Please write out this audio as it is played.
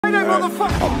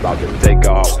motherfucker. I'm about to take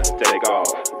off,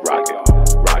 rock it,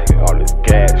 all this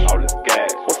gas,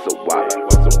 what's a wallet,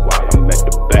 I'm at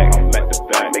the back,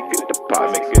 making the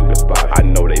pot, I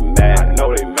know they mad,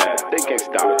 they can't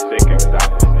stop us,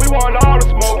 we want all the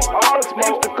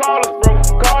smoke, to call us bro,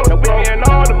 now we getting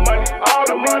all the money, call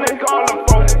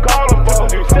them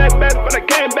folks, you setbacks, but I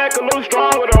came back a little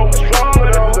stronger though,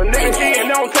 the niggas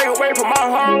eating, they don't take away from my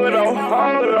hunger though,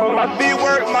 my feet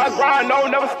work, my grind,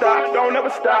 don't never stop,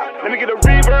 let me get a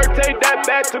reverb, take that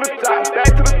back to the top,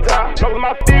 cause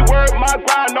my feet work, my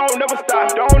grind, don't never stop,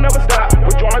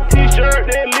 put you on a t-shirt,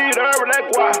 then lead her with that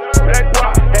guap,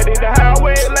 headed the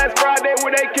highway last Friday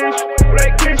with that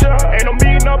Keisha, ain't no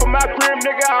meeting up in my crib,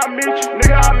 nigga, I'll meet you,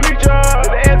 the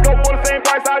ass go for the same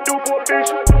price I do for a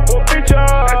feature,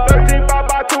 that's 13 5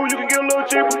 by 2, you can get a little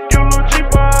cheaper,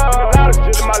 a lot of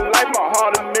shit in my life, my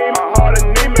heart and me, a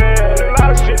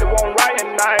lot of shit that won't right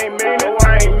and I ain't mean it,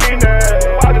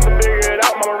 I just figure it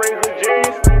out, mama raised a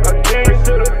genius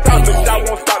to the top, bitch, I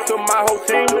won't stop till my whole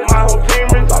team is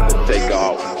about to take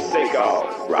off,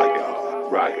 rock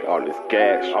it, all this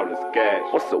gas,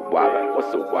 what's a wallet,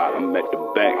 I'm at the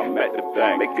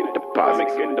bank,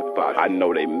 making the pot, I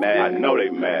know they mad,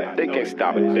 they can't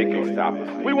stop it,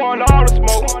 we want all the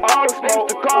smoke,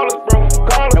 to call us bro,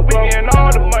 now we getting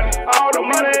all the money,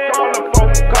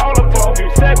 call them folks, you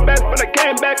setbacks, but I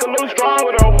came back a little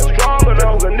stronger though,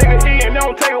 the nigga eating, they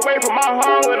don't take away from my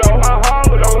hunger though,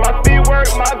 my feet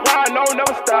work, my grind, don't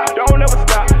never stop,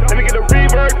 let me get a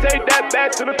reverb, take that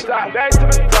back to the top,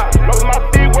 cause my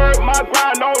feet work, my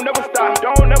grind, don't never stop,